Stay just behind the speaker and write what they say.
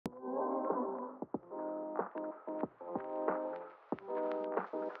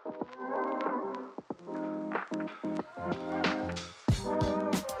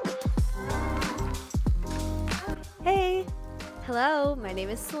Hello, my name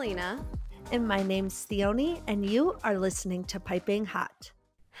is Selena. And my name's Theoni, and you are listening to Piping Hot.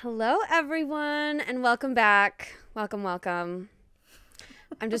 Hello, everyone, and welcome back. Welcome, welcome.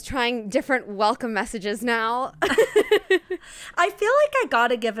 I'm just trying different welcome messages now. I feel like I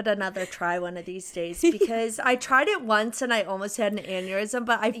gotta give it another try one of these days because I tried it once and I almost had an aneurysm,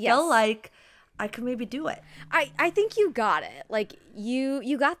 but I feel like I could maybe do it. I think you got it. Like,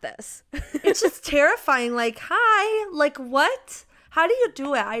 you got this. It's just terrifying. Like, hi, like what? How do you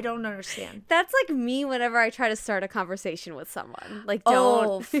do it? I don't understand. That's like me whenever I try to start a conversation with someone. Like, don't.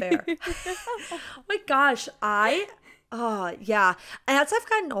 Oh, fair. Oh my gosh, yeah. As I've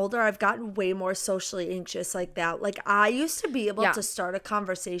gotten older, I've gotten way more socially anxious like that. Like, I used to be able to start a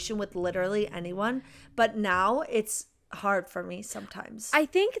conversation with literally anyone, but now it's hard for me sometimes. I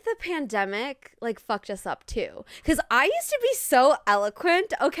think the pandemic like fucked us up too, because I used to be so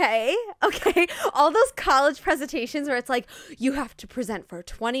eloquent. Okay, all those college presentations where it's like you have to present for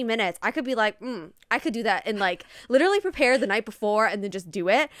 20 minutes, I could be like I could do that and like literally prepare the night before and then just do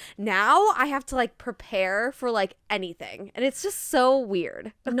it. Now I have to like prepare for like anything, and it's just so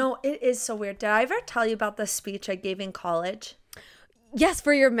weird. No, it is so weird. Did I ever tell you about the speech I gave in college? Yes,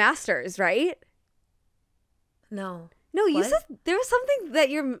 for your master's, right? No, you said there was something that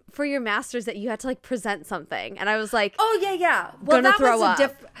for your master's that you had to like present something, and I was like, "Oh yeah." Well,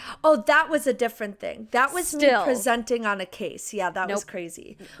 that was a different thing. That was me presenting on a case. Yeah, that was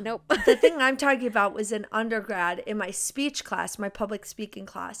crazy. Nope. The thing I'm talking about was in undergrad in my speech class, my public speaking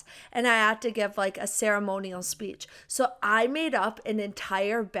class, and I had to give like a ceremonial speech. So I made up an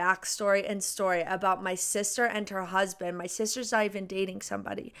entire backstory and story about my sister and her husband. My sister's not even dating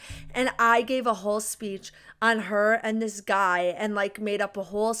somebody, and I gave a whole speech on her and this guy and like made up a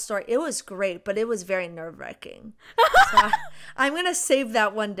whole story. It was great, but it was very nerve-wracking. So I'm gonna save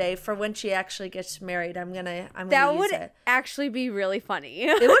that one day for when she actually gets married. I'm gonna that use would it. Actually be really funny.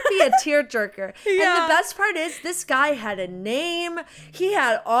 It would be a tearjerker. Yeah. And the best part is this guy had a name. He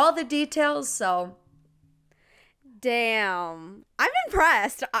had all the details. So damn, I'm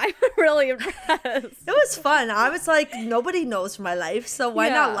impressed. I'm really impressed. It was fun. I was like, nobody knows my life, so why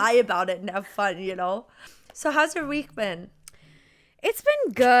not lie about it and have fun, you know? So how's your week been? It's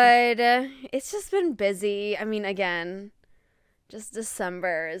been good. It's just been busy. I mean, again, just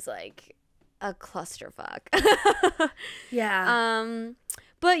December is like a clusterfuck. Yeah.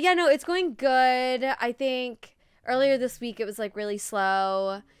 But yeah, no, it's going good. I think earlier this week it was like really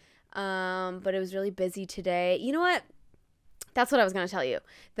slow. But it was really busy today. You know what? That's what I was going to tell you.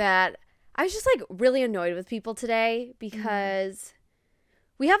 That I was just like really annoyed with people today because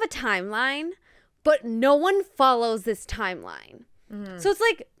we have a timeline, but no one follows this timeline. So it's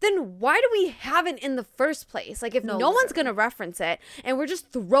like, then why do we have it in the first place? Like, if no one's going to reference it and we're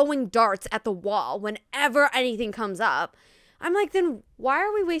just throwing darts at the wall whenever anything comes up, I'm like, then why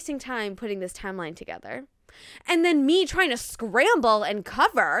are we wasting time putting this timeline together? And then me trying to scramble and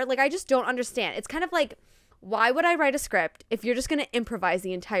cover, like, I just don't understand. It's kind of like, why would I write a script if you're just going to improvise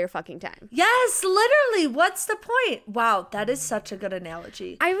the entire fucking time? Yes, literally. What's the point? Wow, that is such a good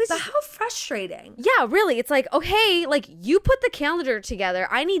analogy. But how frustrating. Yeah, really. It's like, okay, like, you put the calendar together.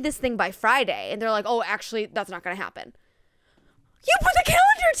 I need this thing by Friday. And they're like, oh, actually, that's not going to happen. You put the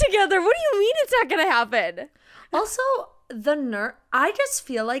calendar together. What do you mean it's not going to happen? Also, I just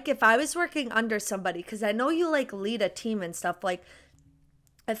feel like if I was working under somebody, because I know you like lead a team and stuff, like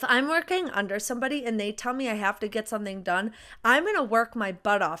if I'm working under somebody and they tell me I have to get something done, I'm going to work my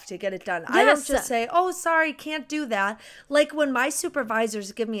butt off to get it done. Yes. I don't just say, oh, sorry, can't do that. Like when my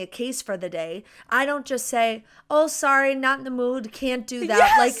supervisors give me a case for the day, I don't just say, oh, sorry, not in the mood, can't do that.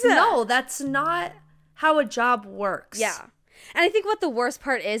 Yes. Like, no, that's not how a job works. Yeah. And I think what the worst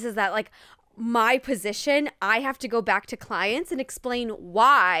part is that like my position, I have to go back to clients and explain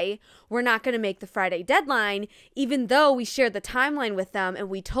why we're not going to make the Friday deadline, even though we shared the timeline with them and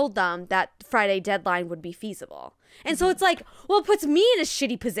we told them that Friday deadline would be feasible. And so it's like, well, it puts me in a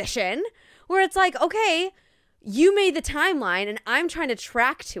shitty position where it's like, okay, you made the timeline and I'm trying to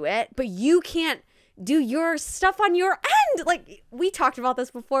track to it, but you can't do your stuff on your end. Like, we talked about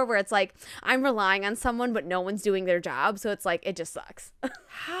this before where it's like, I'm relying on someone, but no one's doing their job. So it's like, it just sucks.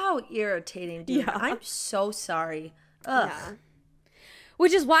 How irritating, dude. Yeah. I'm so sorry. Ugh. Yeah.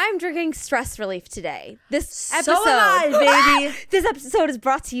 Which is why I'm drinking stress relief today. This episode, so am I, baby. This episode is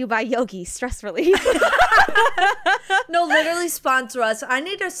brought to you by Yogi Stress Relief. No, literally sponsor us. I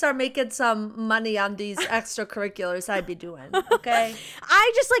need to start making some money on these extracurriculars I'd be doing. Okay.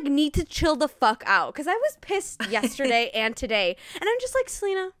 I just like need to chill the fuck out because I was pissed yesterday and today, and I'm just like,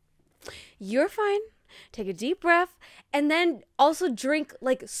 Selena, you're fine. Take a deep breath and then also drink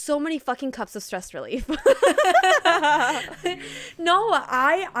like so many fucking cups of stress relief. No,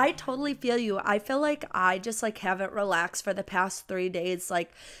 I totally feel you. I feel like I just like haven't relaxed for the past 3 days.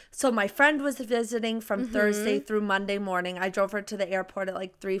 Like, so my friend was visiting from Thursday through Monday morning. I drove her to the airport at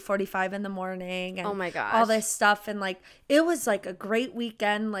like 3:45 in the morning, and Oh my gosh. all this stuff. And like, it was like a great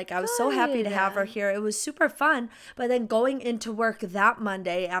weekend. Like, I was so happy to have her here. It was super fun. But then going into work that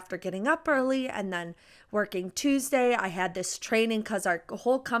Monday after getting up early, and then working Tuesday, I had this training because our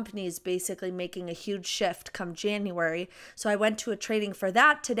whole company is basically making a huge shift come January. So I went to a training for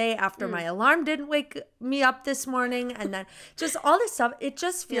that today after my alarm didn't wake me up this morning. And then just all this stuff, it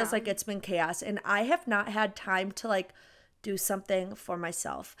just feels like it's been chaos. And I have not had time to like do something for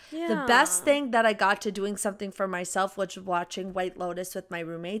myself. The best thing that I got to doing something for myself was watching White Lotus with my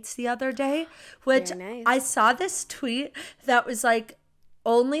roommates the other day, which nice. I saw this tweet that was like,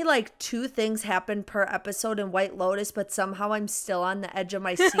 only like 2 things happen per episode in White Lotus, but somehow I'm still on the edge of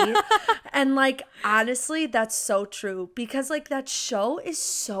my seat. And like, honestly, that's so true, because like that show is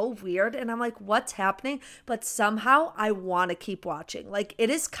so weird and I'm like, what's happening? But somehow I want to keep watching. Like,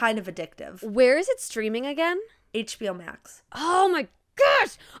 it is kind of addictive. Where is it streaming again? HBO Max. Oh my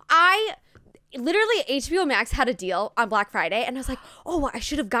gosh. I literally, HBO Max had a deal on Black Friday and I was like, oh, I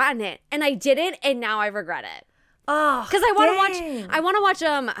should have gotten it. And I didn't, and now I regret it. Oh, because I want to watch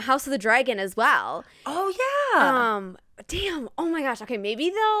House of the Dragon as well. Oh yeah. Damn. Oh my gosh. Okay,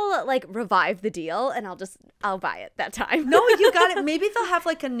 maybe they'll like revive the deal and I'll buy it that time. No, you got it. Maybe they'll have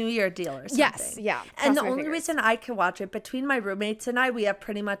like a New Year deal or something. Yes, yeah. And the only reason I can watch it, between my roommates and I, we have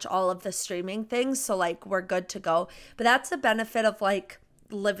pretty much all of the streaming things, so like we're good to go. But that's the benefit of like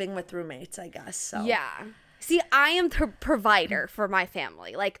living with roommates, I guess. So yeah. See, I am the provider for my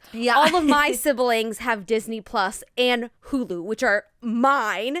family. Like, Yeah. all of my siblings have Disney Plus and Hulu, which are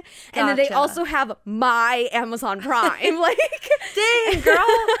mine. And then they Gotcha. also have my Amazon Prime. Like, Dang, girl.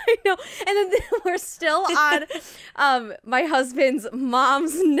 I know. And then we're still on my husband's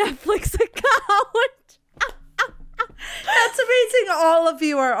mom's Netflix account. That's amazing. All of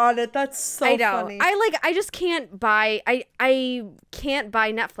you are on it. That's so I know. funny. I just can't buy I can't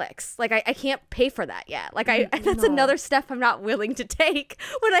buy Netflix. Like I can't pay for that yet. Like that's another step I'm not willing to take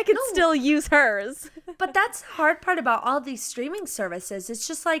when I can still use hers. But that's the hard part about all these streaming services. It's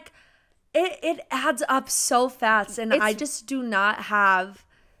just like it adds up so fast, and I just do not have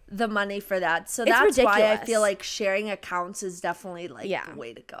the money for that. So that's why I ridiculous. feel like sharing accounts is definitely like the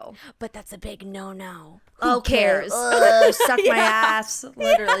way to go. But that's a big no. Who cares? Suck my ass.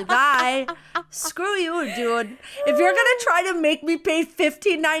 Literally. Bye. Screw you, dude. If you're gonna try to make me pay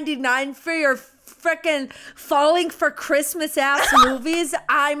 $15.99 for your frickin' Falling for Christmas ass movies,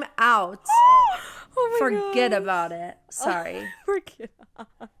 I'm out. Oh my Forget God. about it. Sorry.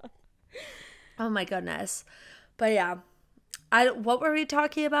 Oh my goodness. But yeah. What were we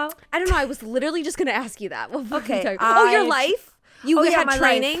talking about? I don't know. I was literally just gonna ask you that. Okay, your life? You had my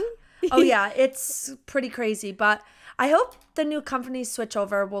training? life. Oh yeah, it's pretty crazy. But I hope the new company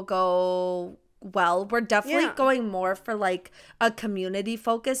switchover will go well. We're definitely going more for like a community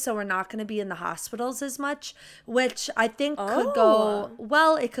focus, so we're not going to be in the hospitals as much, which I think could go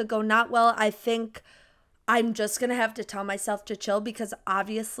well. It could go not well. I think I'm just going to have to tell myself to chill, because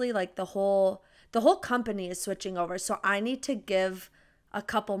obviously like the whole company is switching over. So I need to give a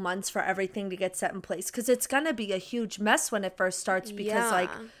couple months for everything to get set in place, because it's going to be a huge mess when it first starts, because like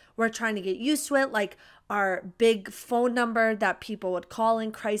we're trying to get used to it. Like our big phone number that people would call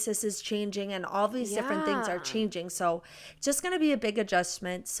in crisis is changing, and all these different things are changing. So it's just going to be a big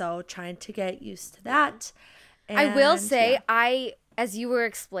adjustment. So trying to get used to that. And, I will say, as you were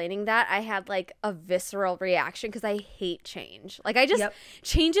explaining that, I had like a visceral reaction because I hate change. Like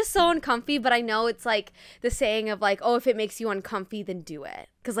change is so uncomfy, but I know it's like the saying of like, oh, if it makes you uncomfy, then do it.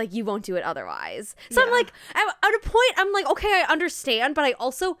 Because like you won't do it otherwise. So I'm like, at a point, I'm like, okay, I understand, but I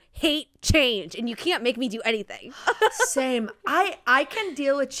also hate change, and you can't make me do anything. Same. I can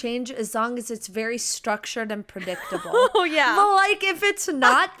deal with change as long as it's very structured and predictable. Oh yeah. But like if it's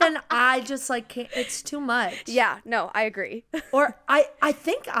not, then I just like can't. It's too much. Yeah. No, I agree. Or I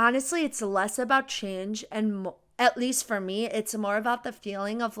think honestly, it's less about change, and at least for me, it's more about the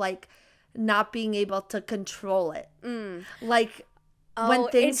feeling of like not being able to control it. Like. When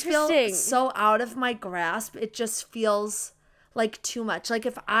things feel so out of my grasp, it just feels like too much. Like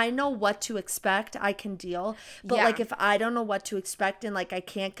if I know what to expect, I can deal. But like if I don't know what to expect and like I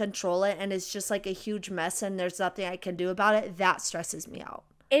can't control it and it's just like a huge mess and there's nothing I can do about it, that stresses me out.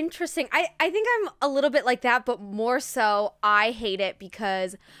 interesting. I think I'm a little bit like that, but more so I hate it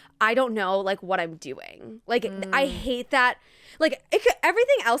because I don't know like what I'm doing. Like I hate that. Like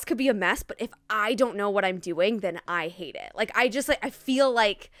everything else could be a mess, but if I don't know what I'm doing, then I hate it. Like I just like I feel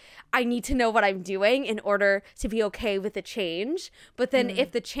like I need to know what I'm doing in order to be okay with the change. But then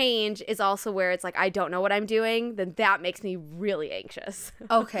if the change is also where it's like I don't know what I'm doing, then that makes me really anxious.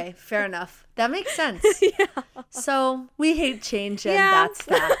 Okay, fair enough. That makes sense. Yeah. So we hate change, and Yeah. that's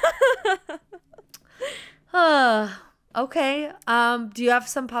that. Okay. Do you have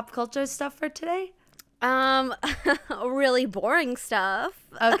some pop culture stuff for today? Really boring stuff.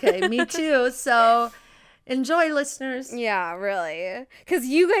 Okay, me too. So enjoy, listeners. Yeah, really. Because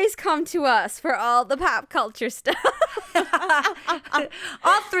you guys come to us for all the pop culture stuff.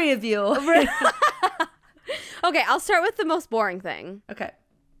 All three of you. Okay, I'll start with the most boring thing. Okay.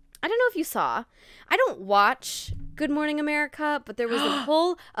 I don't know if you saw. I don't watch Good Morning America, but there was a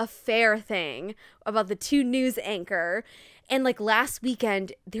whole affair thing about the two news anchor. And like last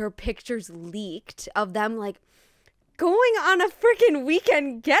weekend, there were pictures leaked of them like going on a freaking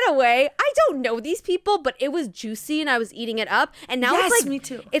weekend getaway. I don't know these people, but it was juicy and I was eating it up. And now Yes, it's like me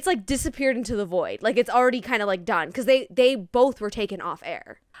too. It's like disappeared into the void. Like it's already kind of like done because they both were taken off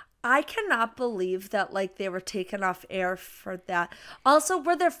air. I cannot believe that like they were taken off air for that. Also,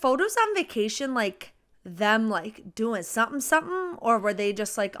 were there photos on vacation like them like doing something, or were they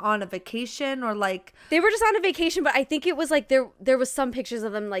just like on a vacation, or like They were just on a vacation, but I think it was like there was some pictures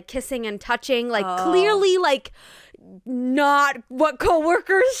of them like kissing and touching, like clearly like not what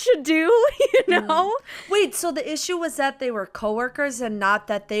coworkers should do, you know? Wait, so the issue was that they were coworkers and not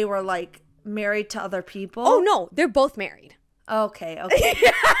that they were like married to other people? Oh no, they're both married. Okay.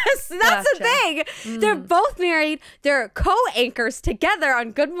 Yes, that's the Gotcha. thing. They're both married. They're co-anchors together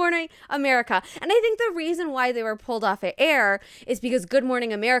on Good Morning America. And I think the reason why they were pulled off of air is because Good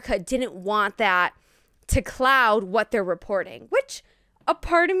Morning America didn't want that to cloud what they're reporting, which a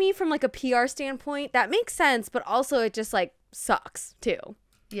part of me from like a PR standpoint, that makes sense, but also it just like sucks too.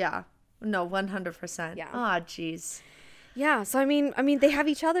 Yeah. No, 100%. Yeah. Ah, jeez. Yeah, so I mean they have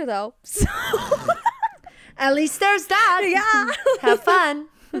each other though. So At least there's that. yeah. Have fun.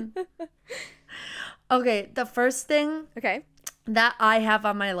 Okay, the first thing Okay. that I have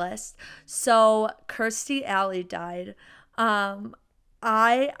on my list. So Kirstie Alley died.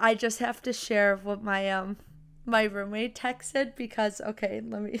 I just have to share what my my roommate texted because okay,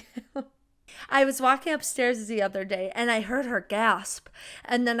 let me I was walking upstairs the other day and I heard her gasp,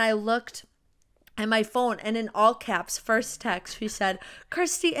 and then I looked at my phone, and in all caps, first text, she said,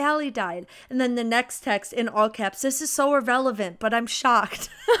 Kirstie Alley died. And then the next text in all caps, this is so irrelevant, but I'm shocked.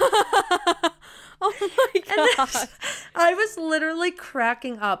 Oh my god. I was literally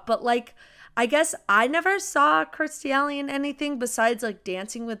cracking up. But like, I guess I never saw Kirstie Alley in anything besides like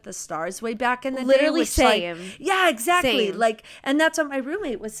Dancing with the Stars way back in the day. Literally which, same. Like, yeah, exactly. Same. Like, and that's what my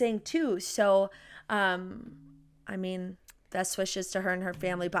roommate was saying too. So, I mean, best wishes to her and her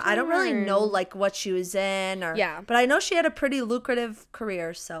family, but I don't really know like what she was in or Yeah. but I know she had a pretty lucrative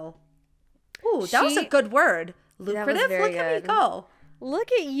career, so ooh, that was a She- good word. Lucrative? very Look at me good. go.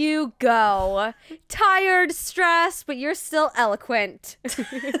 Look at you go. Tired, stressed, but you're still eloquent.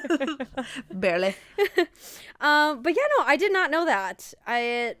 Barely. But yeah, no, I did not know that.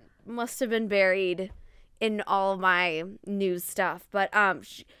 I must have been buried in all of my news stuff. But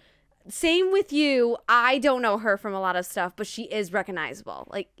same with you. I don't know her from a lot of stuff, but she is recognizable.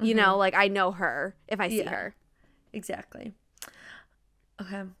 Like, you know, like I know her if I see Yeah. her. Exactly.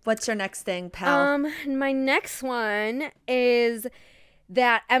 Okay. What's your next thing, pal? My next one is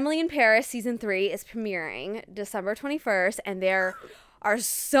that Emily in Paris season 3 is premiering December 21st, and there are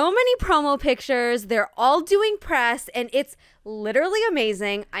so many promo pictures. They're all doing press, and it's literally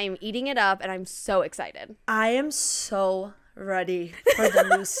amazing. I'm eating it up, and I'm so excited. I am so ready for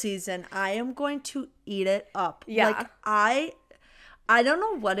the new season. I am going to eat it up. Yeah. Like I don't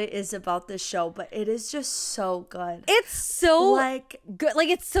know what it is about this show, but it is just so good. It's so like good. Like,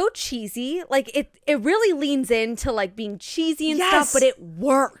 it's so cheesy. Like, it really leans into like being cheesy and Yes. stuff, but it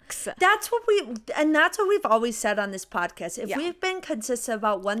works. that's what we've always said on this podcast. If Yeah. we've been consistent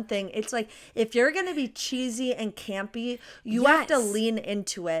about one thing, it's like if you're going to be cheesy and campy, you have to Yes. lean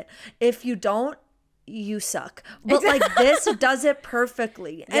into it. If you don't, you suck. But like this does it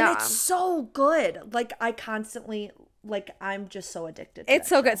perfectly. And Yeah. it's so good. Like I constantly like I'm just so addicted to It's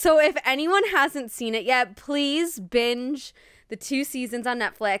that so good. So if anyone hasn't seen it yet, please binge the 2 seasons on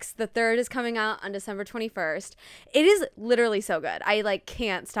Netflix. The 3rd is coming out on December 21st. It is literally so good. I like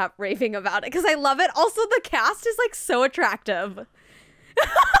can't stop raving about it because I love it. Also, the cast is like so attractive.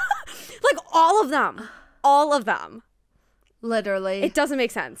 Like all of them. All of them. Literally. It doesn't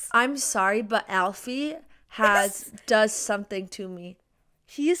make sense. I'm sorry, but Alfie does something to me.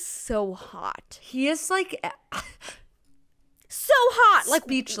 He is so hot. He is like So hot. Like,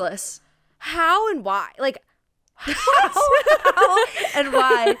 speechless. how and why? Like, How and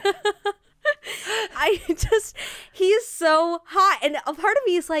why? He is so hot. And a part of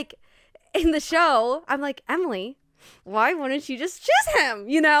me is like, in the show, I'm like, Emily, why wouldn't you just choose him?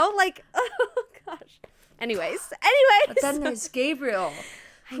 You know? Like, oh gosh. Anyways. But then there's Gabriel,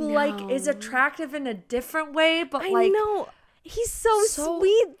 who like is attractive in a different way, but I know. He's so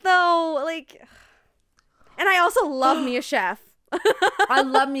sweet though. Like, and I also love me a chef. I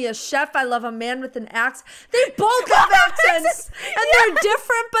love me a chef. I love a man with an axe. They both have accents, and they're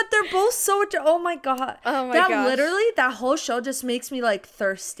different, but they're both so. Oh my god! Oh my gosh. Literally, that whole show just makes me like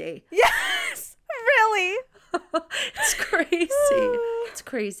thirsty. Yes, really. It's crazy. It's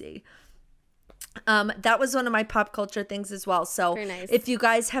crazy. That was one of my pop culture things as well. So very nice. If you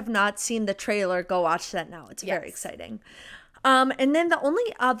guys have not seen the trailer, go watch that now. It's very exciting. And then the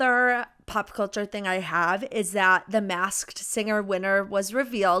only other pop culture thing I have is that the Masked Singer winner was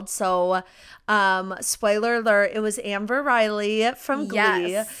revealed. So, spoiler alert, it was Amber Riley from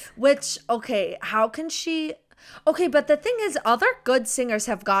Glee, which, okay, how can she... Okay, but the thing is, other good singers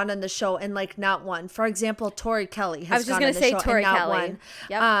have gone on the show and, like, not won. For example, Tori Kelly has gone on the show and not won.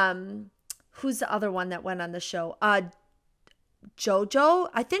 Yep. Who's the other one that went on the show? JoJo?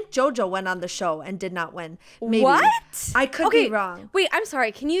 I think JoJo went on the show and did not win. Maybe. What? I could be wrong. Wait, I'm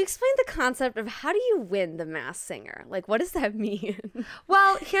sorry. Can you explain the concept of how do you win the Masked Singer? Like, what does that mean?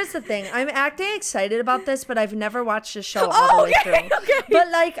 Well, here's the thing. I'm acting excited about this, but I've never watched the show all the way through. Okay.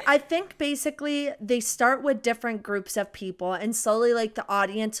 But, like, I think basically they start with different groups of people, and slowly, like, the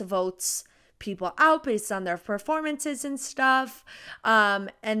audience votes people out based on their performances and stuff.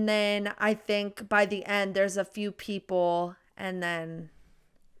 And then I think by the end, there's a few people... And then,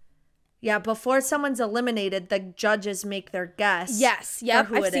 before someone's eliminated, the judges make their guess. Yes, yep,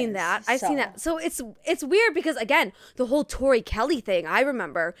 I've seen that. I've seen that. So it's weird because, again, the whole Tori Kelly thing, I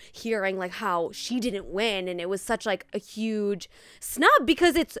remember hearing, like, how she didn't win, and it was such, like, a huge snub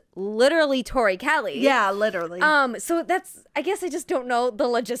because it's literally Tori Kelly. Yeah, literally. So that's, I guess I just don't know the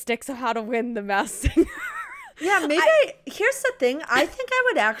logistics of how to win the Masked Singer. Yeah, maybe here's the thing. I think I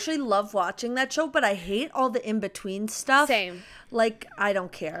would actually love watching that show, but I hate all the in-between stuff. Same. Like, I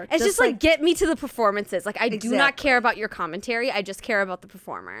don't care. It's just like get me to the performances. Like, I do not care about your commentary. I just care about the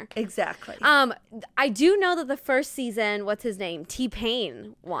performer. Exactly. I do know that the first season, what's his name?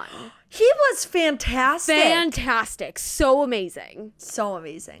 T-Pain won. He was fantastic. Fantastic. So amazing. So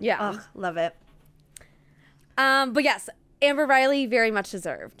amazing. Yeah. Ugh, love it. But yes, Amber Riley very much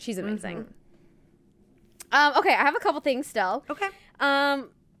deserved. She's amazing. Mm-hmm. Okay, I have a couple things still. Okay. I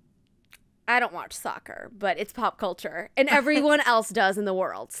don't watch soccer, but it's pop culture, and everyone else does in the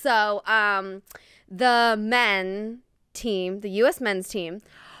world. So, the men team, the U.S. men's team,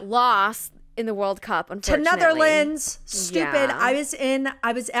 lost in the World Cup, unfortunately. To Netherlands. Stupid. Yeah.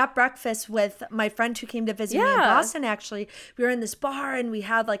 I was at breakfast with my friend who came to visit me in Boston, actually. We were in this bar, and we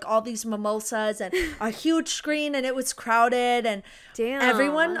had, like, all these mimosas and a huge screen, and it was crowded, and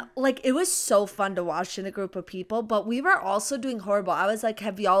everyone, like, it was so fun to watch in a group of people, but we were also doing horrible. I was like,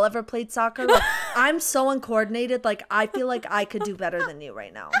 have y'all ever played soccer? Like, I'm so uncoordinated. Like, I feel like I could do better than you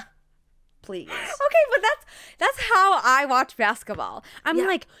right now. Please. Okay, but that's how I watch basketball. I'm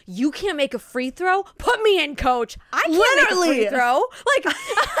like, you can't make a free throw? Put me in, coach. I can't make a free throw. Like,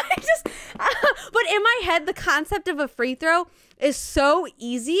 but in my head, the concept of a free throw is so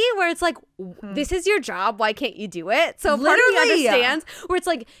easy where it's like, this is your job. Why can't you do it? So part of me understands where it's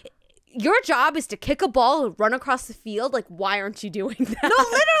like, your job is to kick a ball and run across the field. Like, why aren't you doing that? No,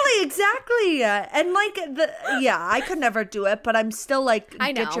 literally, exactly. And like, I could never do it, but I'm still like,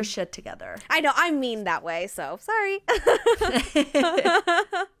 get your shit together. I know, I'm mean that way, so sorry.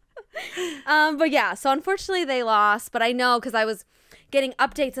 But yeah, so unfortunately they lost, but I know because I was getting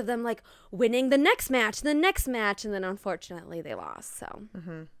updates of them like winning the next match, and then unfortunately they lost, so.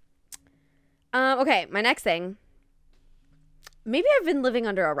 Okay, my next thing. Maybe I've been living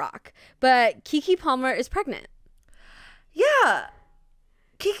under a rock, but Keke Palmer is pregnant. Yeah.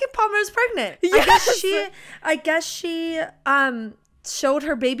 Keke Palmer is pregnant. Yes. I guess she showed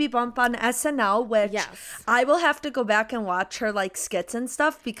her baby bump on SNL, which I will have to go back and watch her like skits and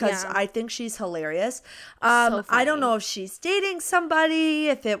stuff because I think she's hilarious. So I don't know if she's dating somebody,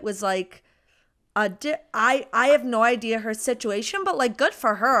 if it was like I have no idea her situation, but like good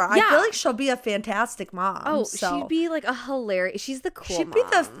for her. I feel like she'll be a fantastic mom. Oh, she'd be like a hilarious. She's the cool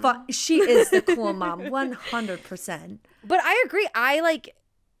mom. She is the cool mom, 100%. But I agree.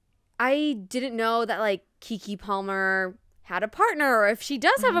 I didn't know that like Keke Palmer had a partner, or if she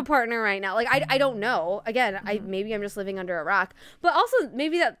does have a partner right now. Like, I don't know. Again, maybe I'm just living under a rock. But also,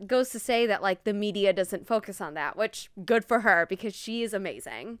 maybe that goes to say that, like, the media doesn't focus on that, which good for her because she is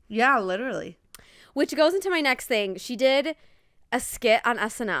amazing. Yeah, literally. Which goes into my next thing. She did a skit on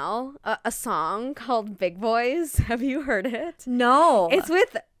SNL, a song called Big Boys. Have you heard it? No. It's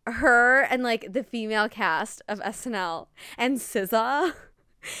with her and, like, the female cast of SNL and SZA.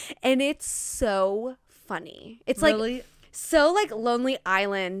 And it's so funny. It's really? Like so like Lonely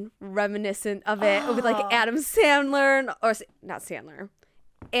Island reminiscent of it with like Adam Sandler or not Sandler.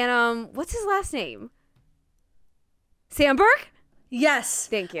 And what's his last name? Sandberg? Yes.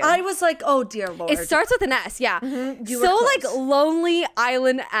 Thank you. I was like, oh dear Lord. It starts with an S, yeah. So like Lonely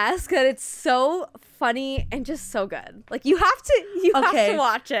Island-esque that it's so funny and just so good. Like you have to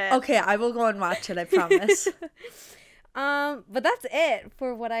watch it. Okay, I will go and watch it, I promise. But that's it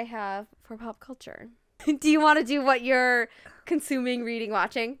for what I have for pop culture. Do you want to do what you're consuming, reading,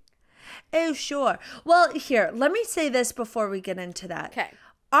 watching? Oh, sure. Well, here, let me say this before we get into that. Okay.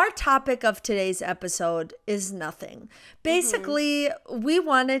 Our topic of today's episode is nothing. Basically, we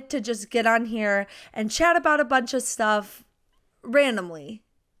wanted to just get on here and chat about a bunch of stuff randomly.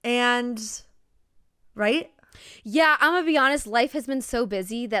 And, right? Yeah, I'm gonna be honest, life has been so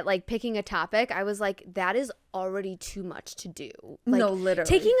busy that like picking a topic, I was like, that is already too much to do. Like, no, literally.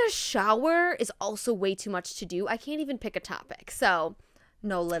 Taking a shower is also way too much to do. I can't even pick a topic. So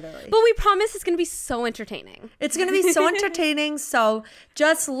no, literally. But we promise it's gonna be so entertaining. It's gonna be so entertaining. So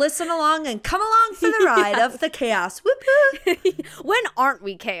just listen along and come along for the ride of the chaos. Whoop-hoo. When aren't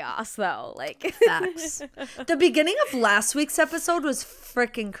we chaos though? Like facts. The beginning of last week's episode was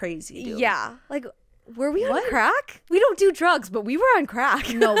freaking crazy, dude. Yeah. Like were we on crack? We don't do drugs, but we were on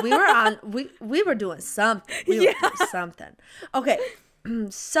crack. No, we were on we were doing something. We were doing something. Okay.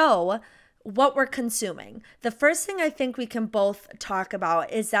 So what we're consuming. The first thing I think we can both talk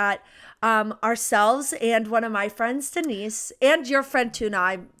about is that ourselves and one of my friends, Denise, and your friend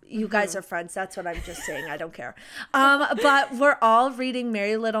Tuna, you guys are friends. That's what I'm just saying. I don't care. But we're all reading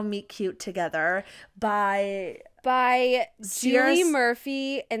Merry Little Meet Cute together by Julie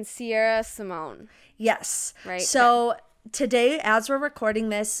Murphy and Sierra Simone. Yes. Right. So today, as we're recording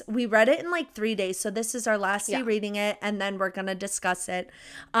this, we read it in like 3 days. So this is our last day reading it, and then we're going to discuss it.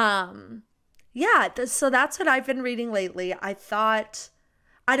 So that's what I've been reading lately. I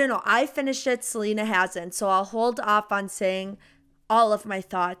don't know. I finished it. Selena hasn't. So I'll hold off on saying all of my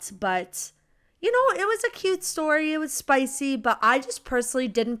thoughts. But, you know, it was a cute story. It was spicy. But I just personally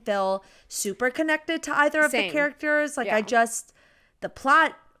didn't feel super connected to either of the characters. Like the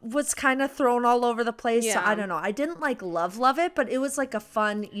plot was kind of thrown all over the place. Yeah. So I don't know. I didn't like love it, but it was like a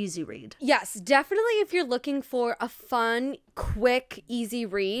fun, easy read. Yes, definitely if you're looking for a fun, quick, easy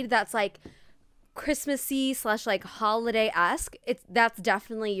read that's like Christmassy / like holiday-esque, that's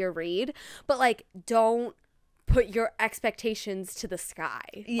definitely your read. But like don't put your expectations to the sky.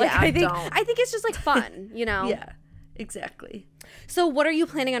 Yeah, like, I think it's just like fun, you know? Yeah, exactly. So what are you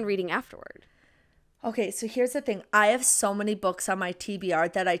planning on reading afterward? Okay, so here's the thing. I have so many books on my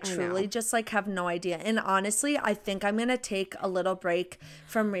TBR that I truly just like have no idea. And honestly, I think I'm going to take a little break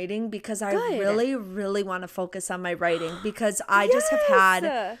from reading because I really, really want to focus on my writing because I just have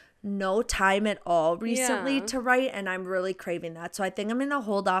had no time at all recently to write, and I'm really craving that. So I think I'm going to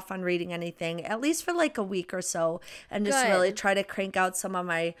hold off on reading anything, at least for like a week or so, and just really try to crank out some of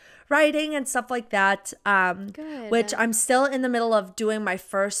my writing and stuff like that. Which I'm still in the middle of doing my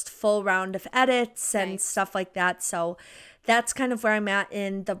first full round of edits and stuff like that. So that's kind of where I'm at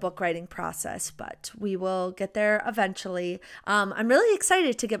in the book writing process, but we will get there eventually. I'm really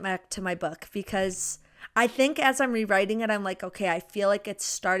excited to get back to my book because I think as I'm rewriting it, I'm like, okay, I feel like it's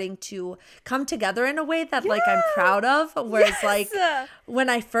starting to come together in a way that like I'm proud of. Whereas like when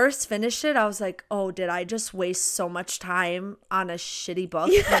I first finished it, I was like, oh, did I just waste so much time on a shitty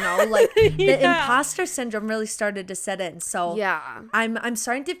book? You know, like the imposter syndrome really started to set in. So I'm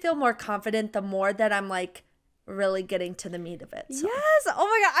starting to feel more confident the more that I'm like really getting to the meat of it. So. Yes. Oh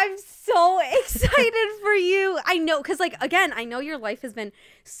my God. I'm so excited for you. I know. Because like, again, I know your life has been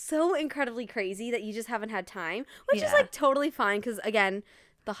so incredibly crazy that you just haven't had time, which is like totally fine. Because again,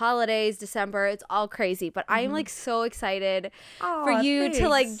 the holidays, December, it's all crazy. But I'm like so excited for you to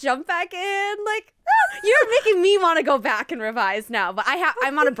like jump back in. Like, you're making me want to go back and revise now. But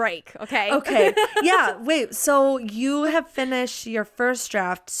I'm on a break. Okay. Okay. Yeah. Wait. So you have finished your first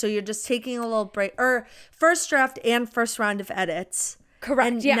draft. So you're just taking a little break, or first draft and first round of edits.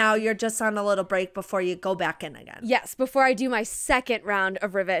 Correct. And now you're just on a little break before you go back in again. Yes, before I do my second round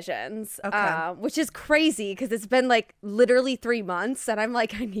of revisions, which is crazy because it's been like literally 3 months and I'm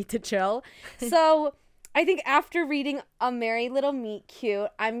like, I need to chill. So I think after reading A Merry Little Meet Cute,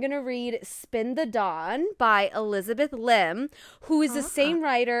 I'm going to read Spin the Dawn by Elizabeth Lim, who is the same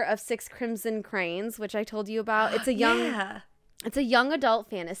writer of Six Crimson Cranes, which I told you about. It's a young adult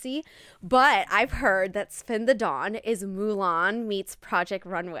fantasy, but I've heard that Spin the Dawn is Mulan meets Project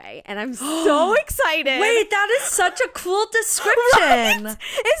Runway, and I'm so excited. Wait, that is such a cool description. Right? Isn't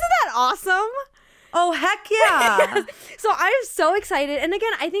that awesome? Oh, heck yeah. So I'm so excited. And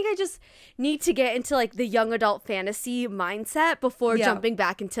again, I think I just need to get into like the young adult fantasy mindset before jumping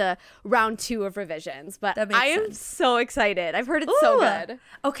back into round 2 of revisions. But I am so excited. I've heard it's so good.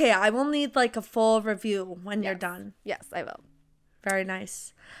 Okay, I will need like a full review when you're done. Yes, I will. Very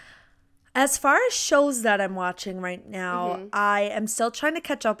nice. As far as shows that I'm watching right now, I am still trying to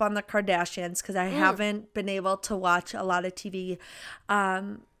catch up on the Kardashians because I haven't been able to watch a lot of TV.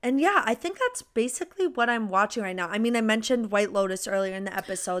 And yeah, I think that's basically what I'm watching right now. I mean, I mentioned White Lotus earlier in the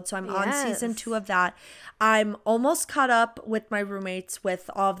episode, so I'm on season 2 of that. I'm almost caught up with my roommates with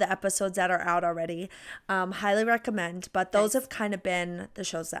all of the episodes that are out already. Highly recommend, but those have kind of been the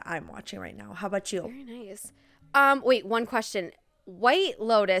shows that I'm watching right now. How about you? Very nice. Wait, one question. White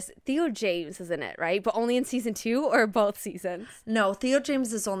Lotus, Theo James is in it, right? But only in season 2 or both seasons? No, Theo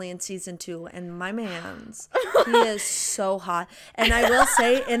James is only in season 2, and my man's, he is so hot. And I will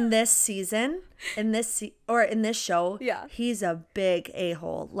say, in this season, in this show, he's a big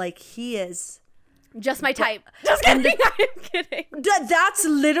a-hole. Like, he is just my type. Just kidding. I'm kidding. That's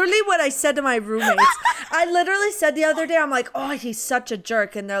literally what I said to my roommates. I literally said the other day, I'm like, oh, he's such a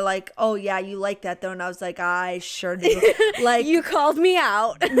jerk. And they're like, oh, yeah, you like that, though. And I was like, I sure do. Like, you called me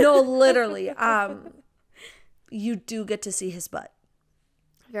out. No, literally. You do get to see his butt.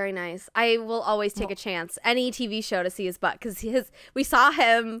 Very nice. I will always take a chance, any TV show, to see his butt. Because we saw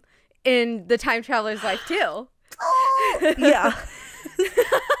him in The Time Traveler's Life, too. Yeah.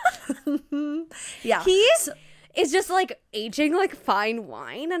 Yeah. He is just like aging like fine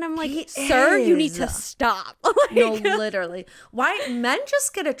wine. And I'm like, sir, you need to stop. Like, no, literally. Why men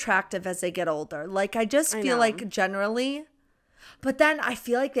just get attractive as they get older. Like, I just feel like generally. But then I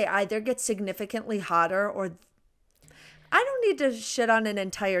feel like they either get significantly hotter or I don't need to shit on an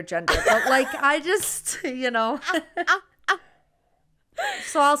entire gender. But like, I just,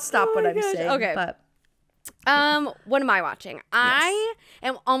 So I'll stop what I'm saying. Okay. But what am I watching? Yes. I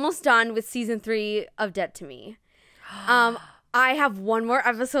am almost done with season 3 of Dead to Me. I have one more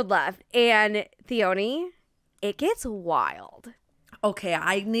episode left, and Theoni, it gets wild. Okay,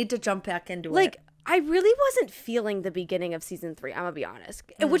 I need to jump back into it. Like, I really wasn't feeling the beginning of season 3, I'm gonna be honest.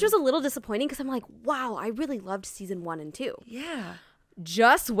 Which was a little disappointing because I'm like, wow, I really loved season 1 and 2. Yeah.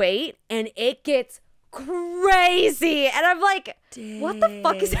 Just wait, and it gets crazy. And I'm like, what the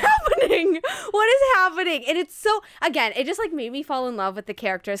fuck is happening? What is happening? And it's so, again, it just like made me fall in love with the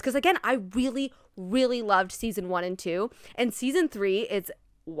characters. Because again, I really, really loved season 1 and 2. And season 3 is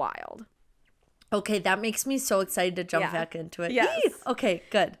wild. Okay, that makes me so excited to jump back into it. Yes. Okay,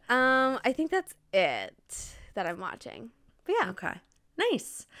 good. I think that's it that I'm watching. But yeah. Okay.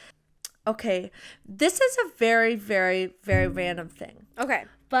 Nice. Okay. This is a very, very, very random thing. Okay.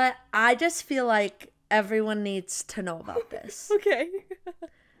 But I just feel like everyone needs to know about this. Okay.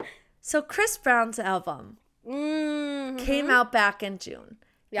 So Chris Brown's album came out back in June.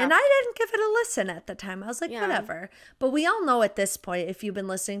 Yeah. And I didn't give it a listen at the time. I was like, whatever. But we all know at this point, if you've been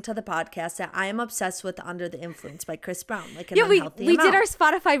listening to the podcast, that I am obsessed with Under the Influence by Chris Brown. Like an unhealthy we amount. did our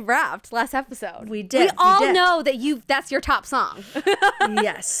Spotify Wrapped last episode. We did. We all know that that's your top song.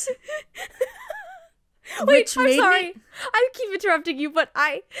 Yes. Wait, I'm sorry. I keep interrupting you, but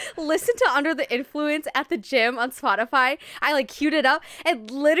I listened to Under the Influence at the gym on Spotify. I like queued it up, and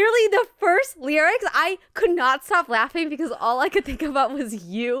literally the first lyrics, I could not stop laughing because all I could think about was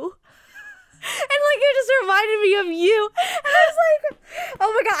you. And like it just reminded me of you. And I was like,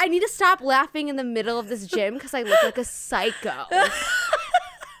 oh my God, I need to stop laughing in the middle of this gym because I look like a psycho.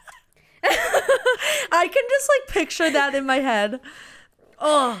 I can just like picture that in my head.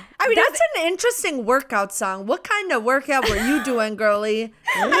 Oh, I mean, that's an interesting workout song. What kind of workout were you doing, girly?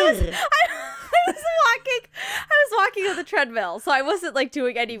 I was walking on the treadmill, so I wasn't like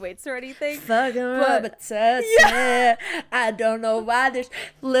doing any weights or anything. I don't know why there's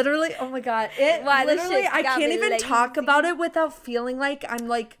literally. Oh my God! I can't even talk about it without feeling like I'm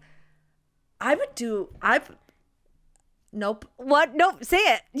like. Nope. What? Nope. Say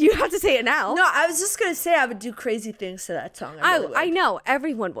it. You have to say it now. No, I was just going to say I would do crazy things to that song. I know.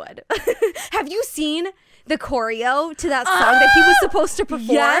 Everyone would. Have you seen the choreo to that song that he was supposed to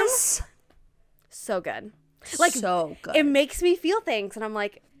perform? Yes. So good. Like, so good. It makes me feel things. And I'm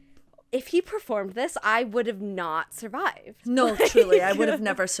like, if he performed this, I would have not survived. No, truly. I would have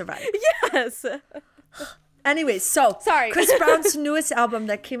never survived. Yes. Anyways, so Sorry. Chris Brown's newest album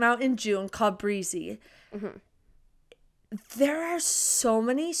that came out in June called Breezy. Mm-hmm. There are so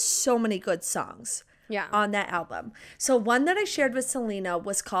many good songs Yeah. on that album. So one that I shared with Selena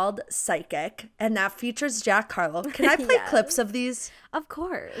was called Psychic, and that features Jack Harlow. Can I play Yes. clips of these? Of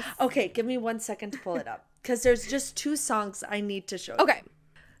course. Okay, give me 1 second to pull it up because there's just 2 songs I need to show you. Okay.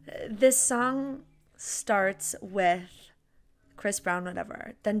 This song starts with Chris Brown,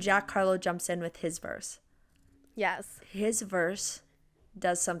 whatever. Then Jack Harlow jumps in with his verse. Yes. His verse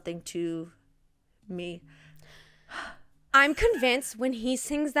does something to me. I'm convinced when he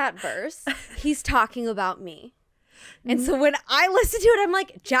sings that verse, he's talking about me. And so when I listen to it, I'm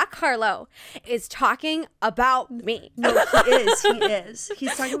like, Jack Harlow is talking about me. No, he is. He is.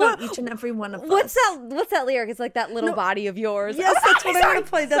 He's talking about each and every one of us. What's that lyric? It's like that little body of yours. Yes, that's what I'm sorry. going to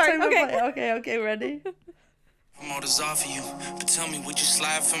play. That's Sorry, what I'm going okay. to play. Okay, ready? Promoters offer you, but tell me, would you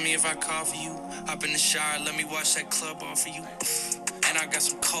slide for me if I call for you? Hop in the shower, let me wash that club off for you. And I got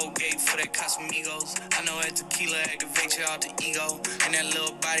some Colgate for that Casamigos. I know that tequila activates your alter ego. And that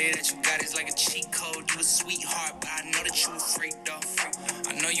little body that you got is like a cheat code. You a sweetheart, but I know that you a freak though.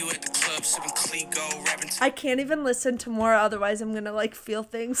 I know you at the club sipping Clico, rapping. I can't even listen to more, otherwise I'm going to like feel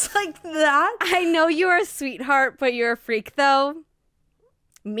things like that. I know you're a sweetheart, but you're a freak, though.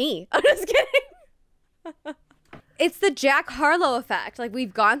 Me. I'm just kidding. It's the Jack Harlow effect. Like,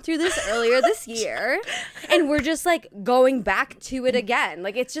 we've gone through this earlier this year, and we're just, like, going back to it again.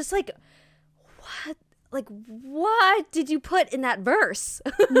 Like, it's just like, what? Like, what did you put in that verse?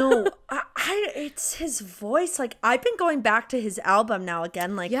 No, it's his voice. Like, I've been going back to his album now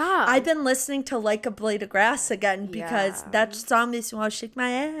again. Like, Yeah. I've been listening to Like a Blade of Grass again because Yeah. that song makes me want to shake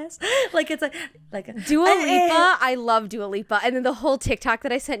my ass. Like, it's like Dua Lipa, I love Dua Lipa. And then the whole TikTok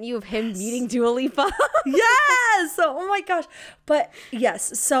that I sent you of him meeting Dua Lipa. Yes! Oh my gosh. But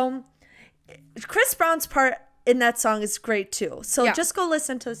yes, so Chris Brown's part in that song is great too. So Yeah. just go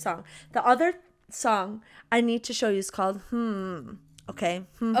listen to the song. The other song I need to show you is called Okay.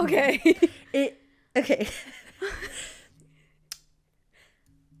 Okay. Okay.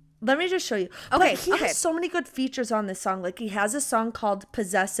 Let me just show you. Okay, But he okay. has so many good features on this song. Like, he has a song called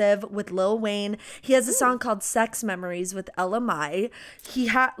Possessive with Lil Wayne. He has a song called Sex Memories with LMI. He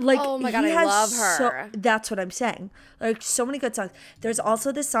had like Oh my God, he I has love her. that's what I'm saying. Like, so many good songs. There's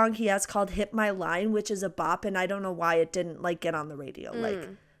also this song he has called Hit My Line, which is a bop, and I don't know why it didn't like get on the radio. Like,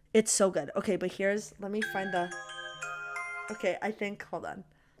 it's so good. Okay, but let me find the Okay, I think, hold on.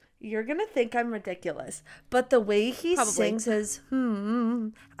 You're going to think I'm ridiculous, but the way he Probably. sings his,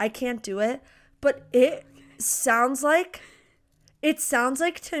 I can't do it, but it sounds like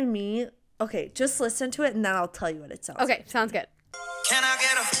to me, okay, just listen to it and then I'll tell you what it sounds like. Okay, sounds good. Can I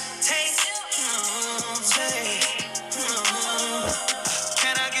get a taste?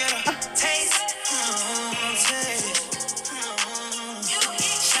 Can I get a taste?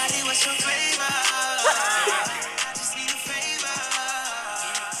 Shawty, what's your flavor? I just need a favor.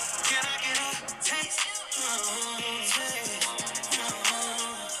 Can I get a taste?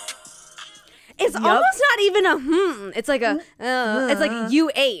 It's almost not even a It's like a, it's like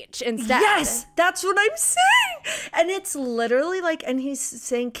UH instead. Yes, that's what I'm saying. And it's literally like, and he's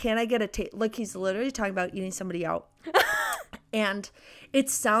saying, can I get a taste? Like, he's literally talking about eating somebody out. And it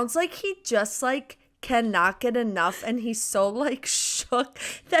sounds like he just like cannot get enough. And he's so like shook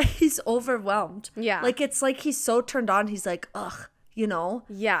that he's overwhelmed. Yeah. Like, it's like he's so turned on. He's like, ugh, you know?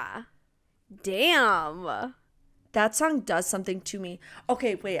 Yeah. Damn. That song does something to me.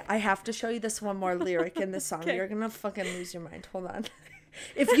 Okay, wait. I have to show you this one more lyric in this song. Okay. You're going to fucking lose your mind. Hold on.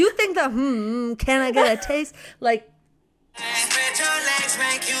 If you think that, can I get a taste? Like, Spread your legs,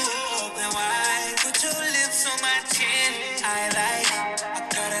 make you open wide. Put your lips on my chin. I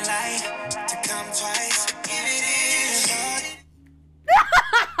gotta like to come twice. Give it in.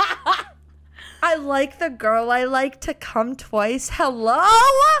 I like the girl I like to come twice. Hello?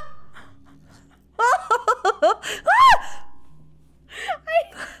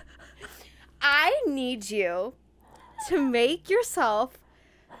 I need you to make yourself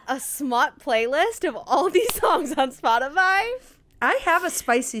a smut playlist of all these songs on Spotify. I have a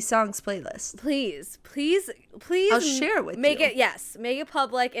spicy songs playlist. Please I'll share it with make you. Make it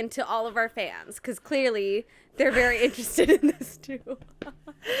public and to all of our fans, because clearly they're very interested in this too.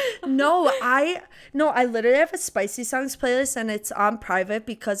 No, I literally have a spicy songs playlist and it's on private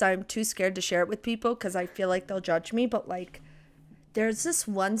because I'm too scared to share it with people because I feel like they'll judge me. But like, there's this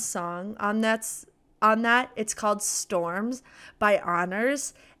one song on that. It's called Storms by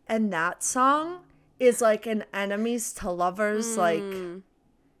Honors, and that song is like an enemies to lovers like.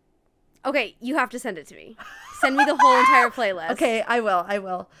 Okay, you have to send it to me. Send me the whole entire playlist. Okay, I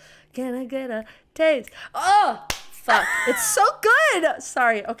will. Can I get a taste? Oh, fuck. It's so good.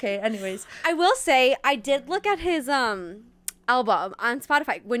 Sorry. Okay, anyways. I will say I did look at his album on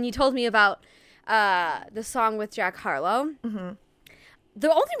Spotify when you told me about the song with Jack Harlow. Mm-hmm. The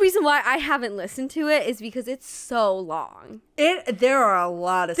only reason why I haven't listened to it is because it's so long. There are a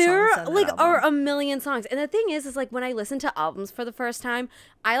lot of songs on that album. Are a million songs. And the thing is like when I listen to albums for the first time,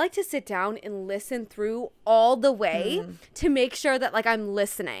 I like to sit down and listen through all the way to make sure that like I'm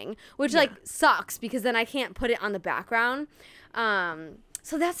listening, which like sucks because then I can't put it on the background.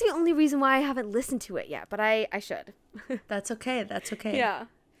 So that's the only reason why I haven't listened to it yet, but I should. That's okay. That's okay. Yeah.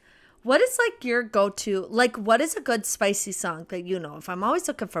 What is like your go-to? Like, what is a good spicy song that you know? If I'm always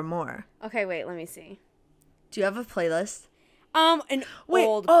looking for more. Okay, wait, let me see. Do you have a playlist? Old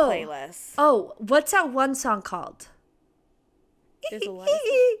playlist. Oh, what's that one song called? There's a lot of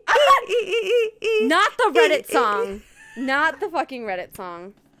Not the Reddit song. Not the fucking Reddit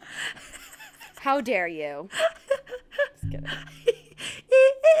song. How dare you? Just kidding.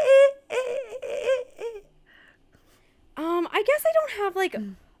 I guess I don't have like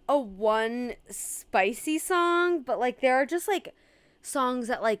a one spicy song, but like there are just like songs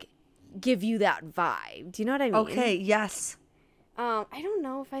that like give you that vibe. Do you know what I mean? Okay, yes. I don't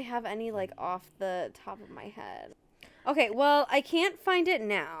know if I have any like off the top of my head. Okay, well, I can't find it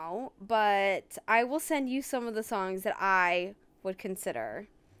now, but I will send you some of the songs that I would consider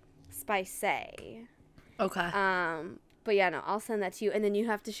spicy. Okay. But yeah, no, I'll send that to you, and then you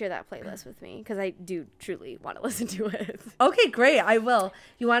have to share that playlist with me because I do truly want to listen to it. Okay, great. I will.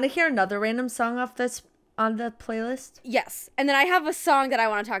 You want to hear another random song off this on the playlist? Yes, and then I have a song that I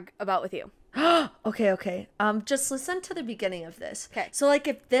want to talk about with you. Okay. Just listen to the beginning of this. Okay. So like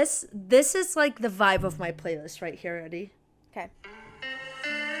if this is like the vibe of my playlist right here, ready? Okay.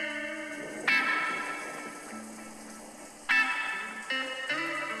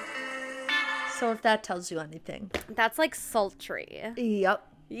 So if that tells you anything. That's like sultry. Yep.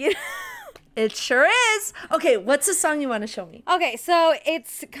 Yeah. It sure is. Okay, what's the song you want to show me? Okay, so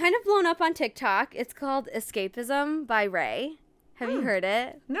it's kind of blown up on TikTok. It's called Escapism by Ray. Have you heard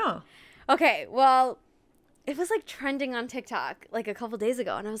it? No. Okay, well, it was like trending on TikTok like a couple days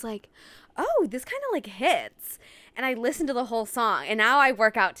ago, and I was like, oh, this kind of like hits. And I listened to the whole song, and now I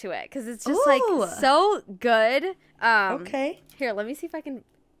work out to it because it's just like so good. Okay. Here, let me see if I can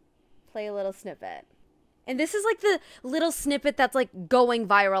play a little snippet. And this is like the little snippet that's like going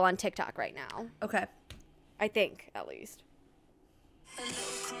viral on TikTok right now. Okay. I think, at least. A little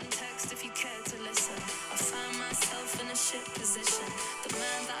context if you care to listen. I found myself in a shit position. The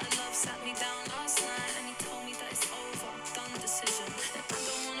man that I love sat me down last night and he told me that it's over, done decision. And I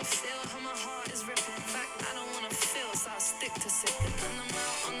don't wanna feel how my heart is ripping. In fact, I don't wanna feel, so I'll stick to sipping. And I'm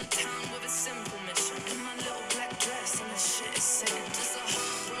out on the town with a simple mission. In my little black dress and the shit is sitting. Just a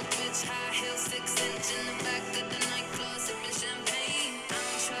heartbroken bitch, high heels, 6-inch in the back of the nightclub, sipping champagne. I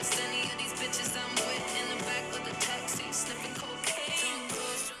don't trust any of these bitches I'm with in the back of the taxi, sniffing cocaine.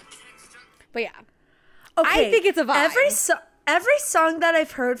 But yeah. Okay. I think it's a vibe. Every song that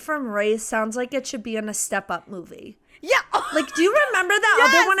I've heard from Ray sounds like it should be in a Step Up movie. Yeah. Like, do you remember that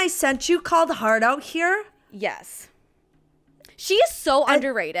Yes. other one I sent you called Heart Out Here? Yes. She is so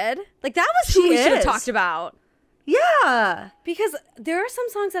underrated. Like, that was who She we should have is. talked about. Yeah. Because there are some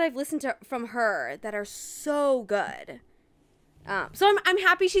songs that I've listened to from her that are so good. So I'm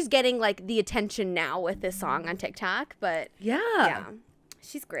happy she's getting, like, the attention now with this song on TikTok. But, yeah.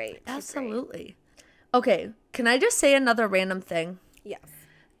 She's great. She's Absolutely. Okay. Can I just say another random thing? Great. Yes.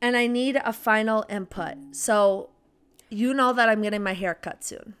 And I need a final input. So, you know that I'm getting my hair cut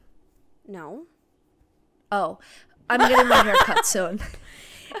soon. No. Oh, I'm getting my hair cut soon.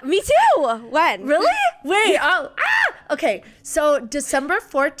 Me too. When? Really? Wait. Okay. So December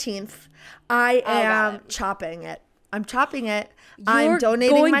 14th, I am chopping it. I'm chopping it. I'm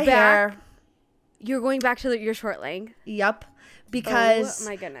donating my hair. You're going back to your short length? Yep. Because oh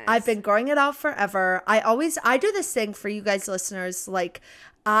my goodness. I've been growing it out forever. I do this thing for you guys listeners. Like,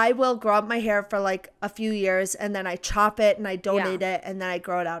 I will grow up my hair for like a few years and then I chop it and I donate it and then I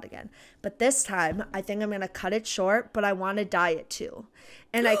grow it out again. But this time, I think I'm going to cut it short, but I want to dye it too.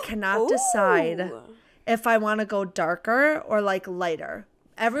 And I cannot decide if I want to go darker or like lighter.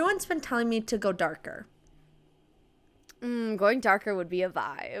 Everyone's been telling me to go darker. Going darker would be a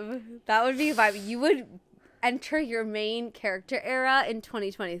vibe. That would be a vibe. You would enter your main character era in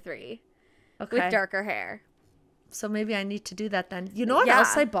 2023 with darker hair. So maybe I need to do that then. You know what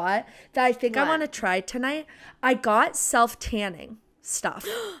else I bought that I think I want to try tonight? I got self-tanning stuff.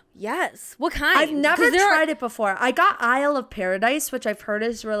 Yes. What kind? I've never tried it before. I got Isle of Paradise, which I've heard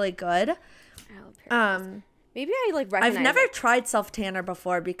is really good. Isle of Paradise. Maybe I like recognize I've never it. tried self-tanner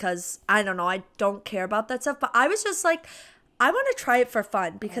before because, I don't know, I don't care about that stuff. But I was just like, I want to try it for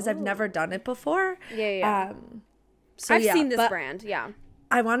fun because I've never done it before. Yeah. So I've seen this but brand. Yeah.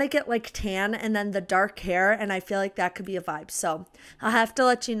 I want to get like tan and then the dark hair, and I feel like that could be a vibe. So I'll have to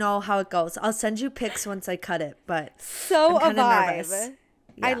let you know how it goes. I'll send you pics once I cut it, but So I'm a kinda vibe. nervous.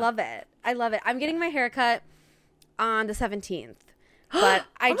 I Yeah. love it. I love it. I'm getting my hair cut on the 17th. But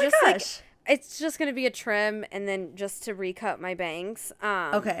I Oh my just like gosh. it's just going to be a trim and then just to recut my bangs.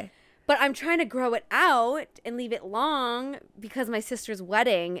 Okay. But I'm trying to grow it out and leave it long because my sister's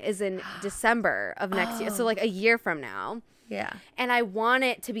wedding is in December of next year. So like a year from now. Yeah. And I want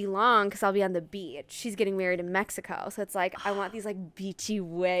it to be long because I'll be on the beach. She's getting married in Mexico. So it's like, I want these like beachy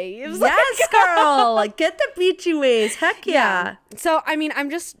waves. Yes, girl. Get the beachy waves. Heck yeah. So, I mean, I'm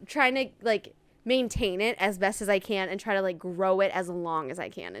just trying to like maintain it as best as I can and try to like grow it as long as I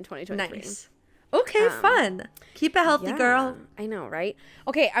can in 2023. Nice. Okay, fun. Keep it healthy, girl. I know, right?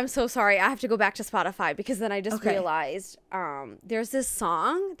 Okay, I'm so sorry. I have to go back to Spotify because then I just realized there's this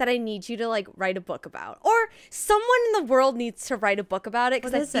song that I need you to like write a book about, or someone in the world needs to write a book about it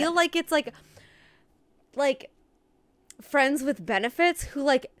because I feel like it's like friends with benefits who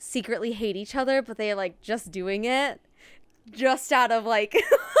like secretly hate each other, but they like just doing it just out of like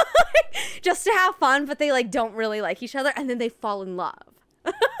just to have fun, but they like don't really like each other, and then they fall in love.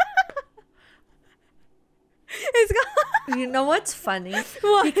 You know what's funny?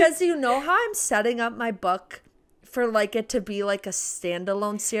 What? Because you know how I'm setting up my book for like it to be like a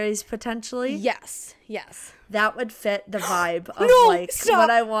standalone series potentially? Yes. That would fit the vibe of No, like stop. what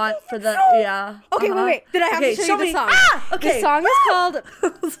I want for the Okay, wait. Then I have to show you the song. Okay. The song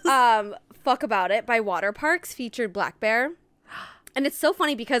is called Fuck About It by Water Parks, featured Black Bear. And it's so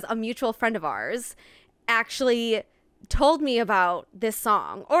funny because a mutual friend of ours actually told me about this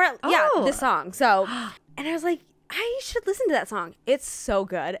song. This song. So, and I was like, I should listen to that song. It's so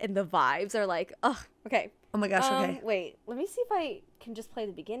good. And the vibes are like, oh, okay. Oh my gosh, okay. Wait, let me see if I can just play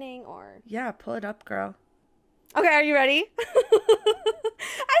the beginning or. Yeah, pull it up, girl. Okay, are you ready? I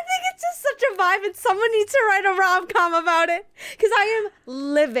think it's just such a vibe, and someone needs to write a rom-com about it because I am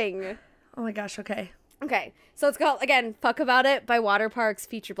living. Oh my gosh, okay. Okay, so it's called, again, Fuck About It by Water Parks,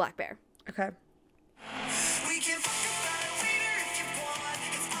 feature Black Bear. Okay. We can fuck about it later if you want.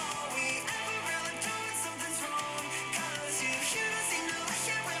 It's all we ever really do when something's wrong. 'Cause you don't seem to like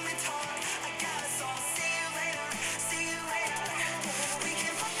it when we talk. I guess I'll see you later. See you later. We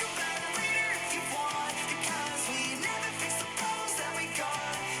can fuck about it later if you want. Because we never fix the problems that we got.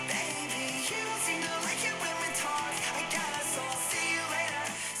 Baby, you don't seem to like it when we talk. I guess I'll see you later.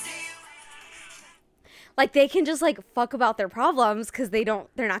 See you later. Like, they can just, like, fuck about their problems because they're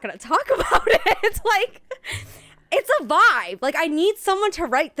not going to talk about it. It's like, it's a vibe. Like, I need someone to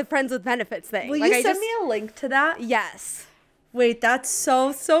write the friends with benefits thing. Will like, you send me a link to that? Yes. Wait, that's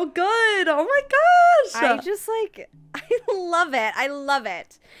so good. Oh my gosh. I just, like, I love it. I love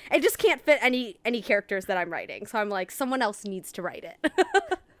it. I just can't fit any characters that I'm writing. So I'm like, someone else needs to write it.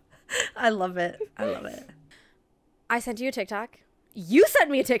 I love it. I love it. I sent you a TikTok. You sent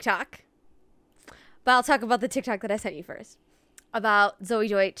me a TikTok. But I'll talk about the TikTok that I sent you first. About Zoe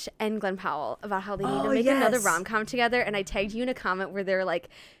Deutsch and Glenn Powell. About how they need to make another rom-com together. And I tagged you in a comment where they're like,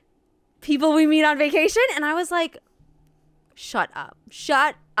 people we meet on vacation. And I was like, shut up.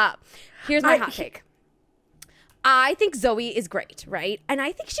 Shut up. Here's my hot take. I think Zoe is great, right? And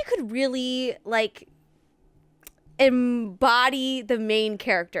I think she could really, like, embody the main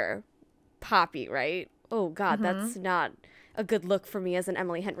character, Poppy, right? Oh, God, that's not a good look for me as an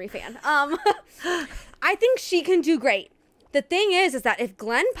Emily Henry fan. I think she can do great. The thing is that if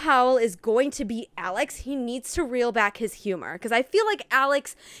Glenn Powell is going to be Alex, he needs to reel back his humor. Because I feel like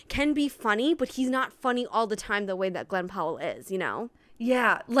Alex can be funny, but he's not funny all the time the way that Glenn Powell is, you know?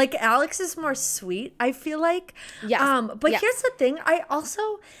 Yeah, like Alex is more sweet, I feel like. Yes. But here's the thing. I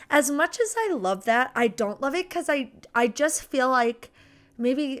also, as much as I love that, I don't love it because I just feel like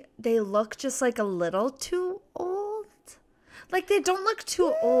maybe they look just like a little too old. Like they don't look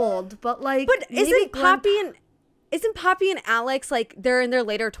too old, but like. But maybe isn't Poppy and Alex, like, they're in their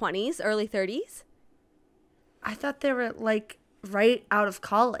later 20s, early 30s? I thought they were like right out of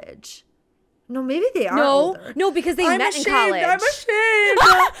college. No, maybe they are older. No, because they met in college. I'm ashamed.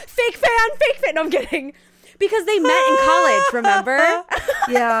 Fake fan. No, I'm kidding. Because they met in college, remember?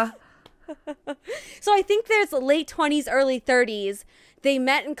 Yeah. So I think there's late 20s, early 30s. They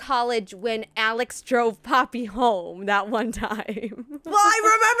met in college when Alex drove Poppy home that one time. Well, I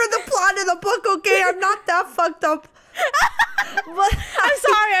remember the plot of the book, okay? I'm not that fucked up. But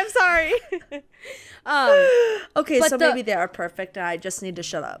I'm sorry. Okay, but so maybe they are perfect and I just need to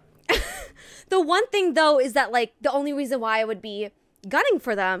shut up. The one thing though is that like the only reason why I would be gunning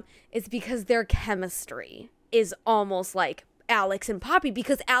for them is because their chemistry is almost like Alex and Poppy,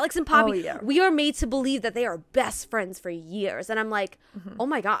 because Alex and Poppy, we are made to believe that they are best friends for years. And I'm like, oh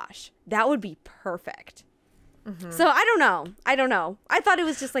my gosh, that would be perfect. So I don't know. I thought it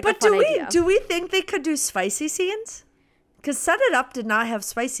was just like a fun idea. Do we think they could do spicy scenes? Because Set It Up did not have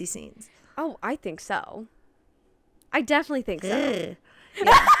spicy scenes. Oh, I think so. I definitely think so.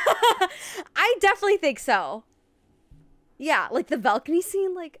 Yeah. I definitely think so. Yeah, like the balcony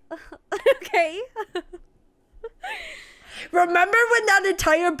scene, like, okay. Remember when that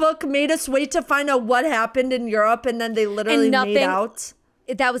entire book made us wait to find out what happened in Europe and then they literally made out?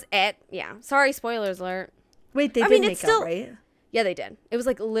 That was it. Yeah. Sorry, spoilers alert. Wait, they did make out, right? Yeah, they did. It was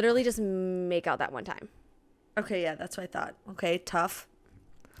like literally just make out that one time. Okay, yeah, that's what I thought. Okay, tough.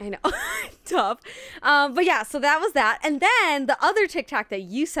 I know. Tough. But yeah, so that was that. And then the other TikTok that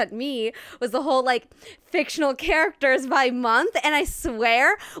you sent me was the whole like fictional characters by month. And I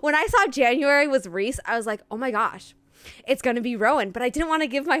swear, when I saw January was Reese, I was like, oh my gosh, it's going to be Rowan. But I didn't want to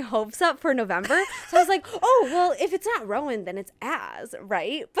give my hopes up for November. So I was like, oh, well, if it's not Rowan, then it's Az,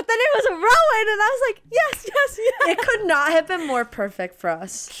 right? But then it was Rowan. And I was like, yes. It could not have been more perfect for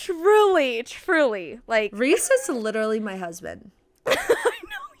us. Truly. Like, Reese is literally my husband. I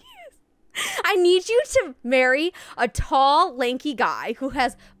know he is. I need you to marry a tall, lanky guy who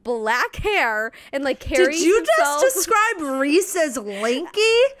has black hair and like carries Did you himself. just describe Reese as lanky?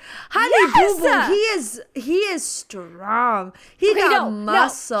 Honey, Yes! boo boo, he is strong. He got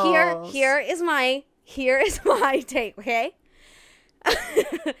muscles. No. Here is my take, okay?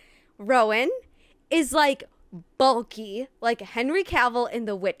 Rowan is like bulky, like Henry Cavill in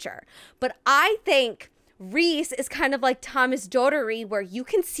The Witcher. But I think Reese is kind of like Thomas Doherty, where you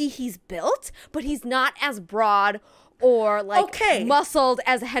can see he's built, but he's not as broad or like muscled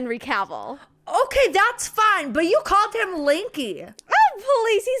as Henry Cavill. Okay, that's fine, but you called him lanky. Oh,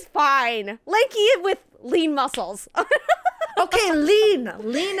 please, he's fine. Lanky with lean muscles. Okay,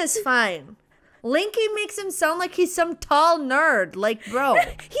 lean is fine. Lanky makes him sound like he's some tall nerd, like, bro.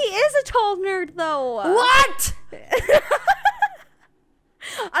 He is a tall nerd, though. What?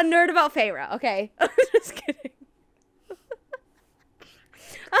 A nerd about Feyre, okay? Just kidding.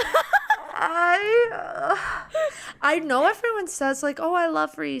 I know everyone says, like, oh, I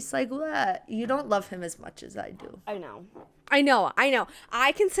love Reese. Like, what? You don't love him as much as I do. I know.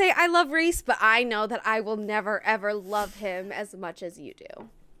 I can say I love Reese, but I know that I will never, ever love him as much as you do.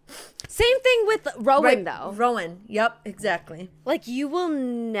 Same thing with Rowan, though. Rowan. Yep, exactly. Like, you will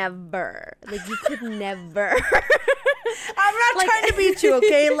never. Like, you could never. I'm not trying to beat you,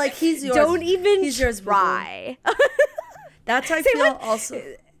 okay? Like, he's yours. Don't even he's yours, try. That's how I feel also.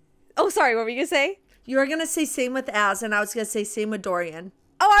 Oh, sorry. What were you going to say? You were going to say same with Az, and I was going to say same with Dorian.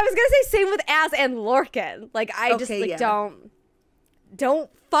 Oh, I was going to say same with Az and Lorcan. Like, I just, like, don't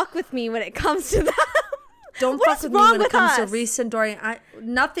fuck with me when it comes to that. Don't fuck with me when it comes to Reese and Dorian.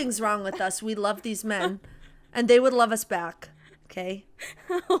 Nothing's wrong with us. We love these men. And they would love us back. Okay?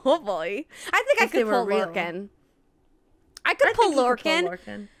 Oh, boy. I think I could pull Lorcan. I could pull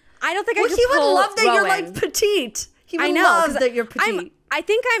Lorcan. I don't think I could pull he would love that Rowan. You're, like, petite. He would love that you're petite. I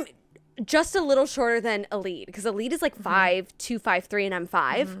think I'm just a little shorter than Elite. Because Elite is, like, 5'2", 5'3", and I'm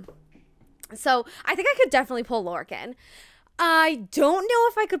 5. So I think I could definitely pull Lorcan. I don't know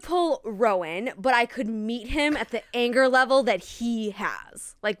if I could pull Rowan, but I could meet him at the anger level that he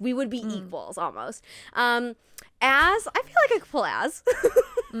has. Like, we would be equals almost. Az, I feel like I could pull Az.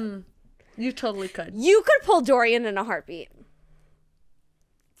 You totally could. You could pull Dorian in a heartbeat.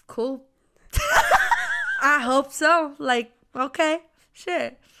 Cool. I hope so. Like, okay,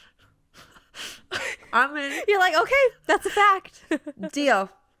 shit. I'm in. You're like, okay, that's a fact. Deal.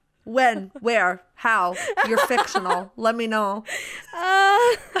 When, where, how? You're fictional. Let me know.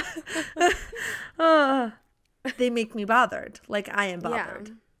 They make me bothered. Like, I am bothered.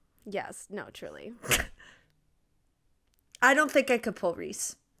 Yeah. Yes. No, truly. I don't think I could pull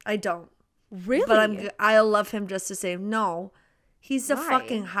Reese. I don't. Really? But I'll love him just the same. No. He's the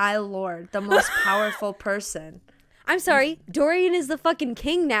fucking High Lord. The most powerful person. I'm sorry. Dorian is the fucking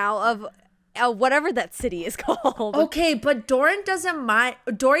king now of whatever that city is called. Okay, but Dorian doesn't mind.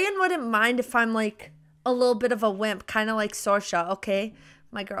 Dorian wouldn't mind if I'm like a little bit of a wimp, kind of like Sorsha. Okay,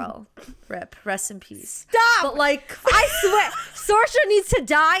 my girl, rip, rest in peace. Stop. But like, I swear, Sorsha needs to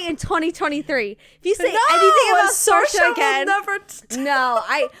die in 2023. If you say anything about Sorsha again,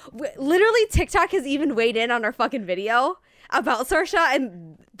 literally TikTok has even weighed in on our fucking video about Sorsha,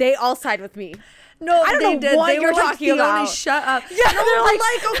 and they all side with me. No, I don't know what you're talking about. Shut up. Yeah, no, they're like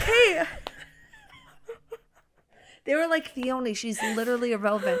okay. They were like, Theoni, she's literally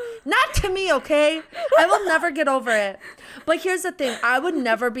irrelevant. Not to me, okay? I will never get over it. But here's the thing. I would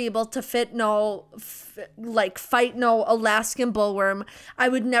never be able to fight no Alaskan bullworm. I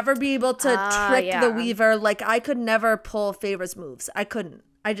would never be able to trick the Weaver. Like, I could never pull Feyre's moves. I couldn't.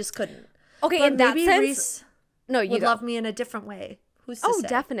 I just couldn't. Okay, but in that maybe sense, Reese would love me in a different way. Who's to say?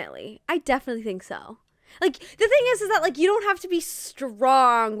 Definitely. I definitely think so. Like, the thing is that, like, you don't have to be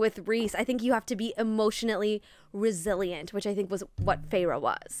strong with Reese. I think you have to be emotionally resilient, which I think was what Feyre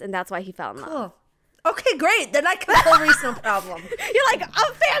was. And that's why he fell in love. Okay, great. Then I can pull Reese, no problem. You're like,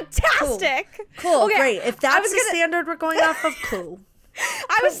 oh, fantastic. Cool, okay, great. If that's the standard we're going off of, cool.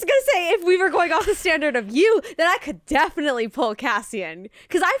 I was going to say, if we were going off the standard of you, then I could definitely pull Cassian.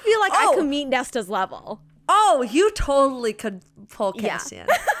 Because I feel like I could meet Nesta's level. Oh, you totally could pull Cassian.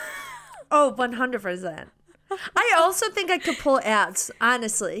 Yeah. Oh, 100%. I also think I could pull ads,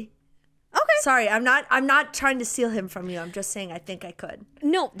 honestly. Okay. Sorry, I'm not trying to steal him from you. I'm just saying I think I could.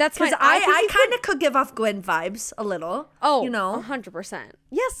 No, that's fine. Because I kind of could give off Gwen vibes a little. Oh, you know, 100%.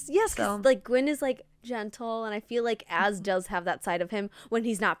 Yes. So. Like Gwen is like gentle, and I feel like Az does have that side of him when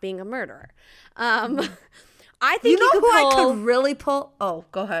he's not being a murderer. I think you could I could really pull. Oh,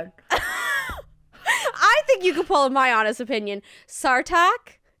 go ahead. I think you could pull, in my honest opinion,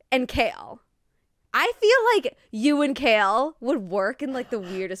 Sartak and Kale. I feel like you and Kale would work in like the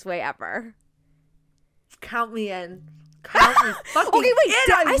weirdest way ever. Count me in. Count me fucking okay, wait,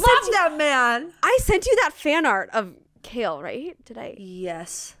 in. I love that man. I sent you that fan art of Kale, right? Did I?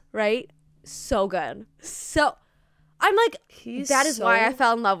 Yes. Right? So good. So, I'm like, that is why I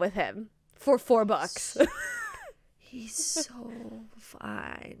fell in love with him for $4. He's so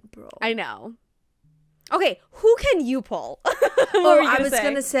fine, bro. I know. Okay, who can you pull? I was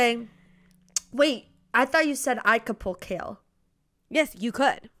going to say, wait, I thought you said I could pull Kale. Yes, you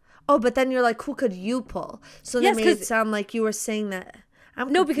could. Oh, but then you're like, who could you pull? So that made it sound like you were saying that.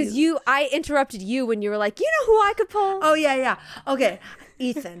 No, because I interrupted you when you were like, you know who I could pull? Oh, yeah. Okay,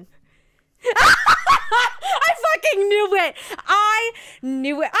 Ethan. I fucking knew it. I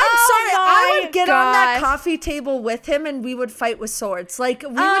knew it. I'm sorry. I would get on that coffee table with him and we would fight with swords. Like, we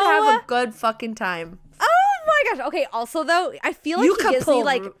would have a good fucking time. Oh my gosh. Okay, also though, I feel like he gives me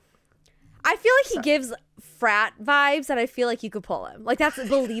like, I feel like he gives frat vibes, and I feel like you could pull him. Like, that's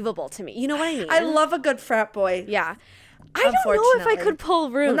believable to me. You know what I mean? I love a good frat boy. Yeah. I don't know if I could pull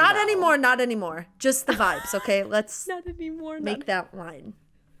Rune. Well, not anymore. Just the vibes, okay? Let's not anymore. Make that line.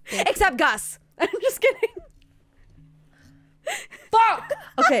 Except Gus. I'm just kidding. Fuck.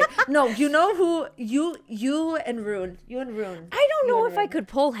 Okay. No, you know who you and Rune. You and Rune. I don't know if I could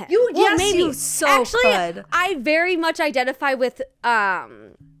pull him. Maybe. You Actually, could. I very much identify with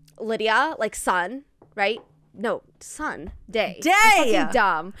Lydia, like Sun, right? No, Sun. Day. I'm fucking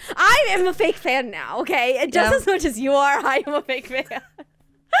dumb. I am a fake fan now, okay? And just as much as you are, I am a fake fan.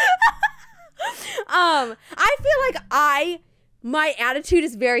 I feel like my attitude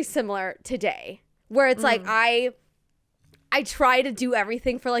is very similar to Day, where it's like I try to do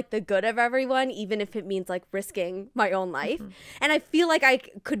everything for like the good of everyone, even if it means like risking my own life. And I feel like I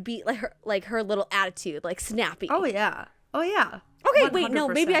could be like her little attitude, like snappy. Oh yeah. Okay, 100%. Wait, no,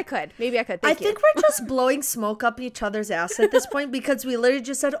 maybe I could. I think we're just blowing smoke up each other's ass at this point because we literally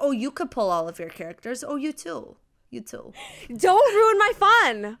just said, oh, you could pull all of your characters. Oh, you too. Don't ruin my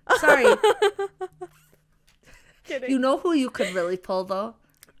fun. Sorry. Kidding. You know who you could really pull, though?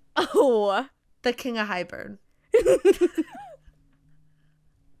 Oh. The King of Hybern.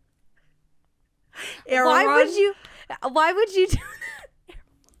 Why would you do that?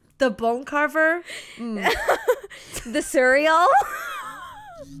 The Bone Carver? The cereal?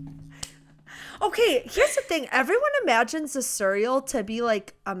 Okay, here's the thing. Everyone imagines the cereal to be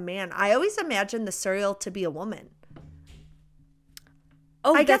like a man. I always imagine the cereal to be a woman.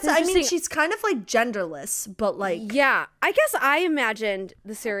 Oh, I mean, she's kind of like genderless, but like... Yeah, I guess I imagined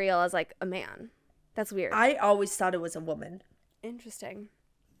the cereal as like a man. That's weird. I always thought it was a woman. Interesting.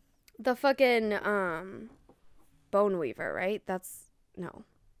 The fucking Bone Weaver, right? No.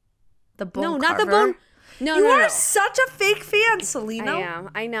 The Bone No, Carver? not the Bone... No, you are no. such a fake fan, Selena.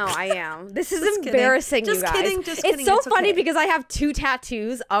 I know. This is Just embarrassing, kidding. you guys. Just kidding. It's so funny okay. because I have 2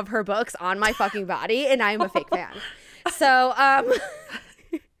 tattoos of her books on my fucking body, and I am a fake fan. So,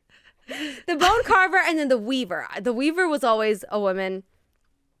 the Bone Carver and then the Weaver. The Weaver was always a woman.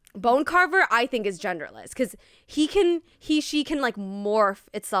 Bone Carver, I think, is genderless because she can like morph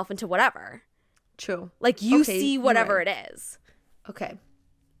itself into whatever. True. Like you see whatever it is.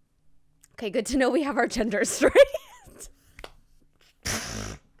 Okay, good to know we have our gender straight.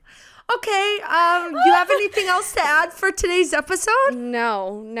 Okay. You have anything else to add for today's episode?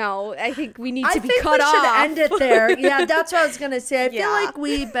 No. I think we need to be think cut we off. should end it there. Yeah, that's what I was gonna say. I feel Yeah. like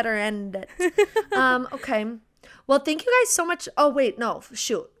we better end it. Okay. Well, thank you guys so much. Oh wait, no,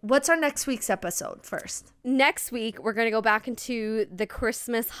 shoot. What's our next week's episode first? Next week, we're going to go back into the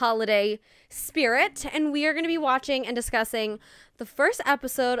Christmas holiday spirit, and we are going to be watching and discussing the first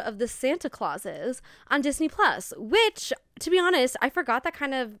episode of The Santa Clauses on Disney Plus, which, to be honest, I forgot that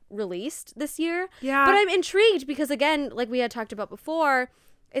kind of released this year. Yeah. But I'm intrigued because, again, like we had talked about before,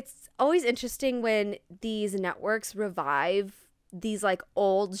 it's always interesting when these networks revive these like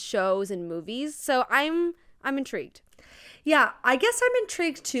old shows and movies. So I'm intrigued. Yeah, I guess I'm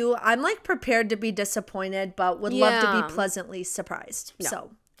intrigued too. I'm like prepared to be disappointed, but would love to Yeah. be pleasantly surprised. No,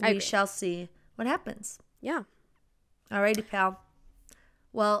 So I we agree. shall see what happens. Yeah. Alrighty, pal.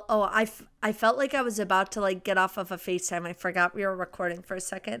 Well, I felt like I was about to like get off of a FaceTime. I forgot we were recording for a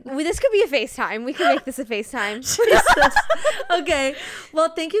second. Well, this could be a FaceTime. We can make this a FaceTime. Jesus. Okay. Well,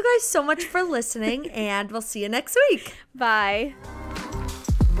 thank you guys so much for listening, and we'll see you next week. Bye.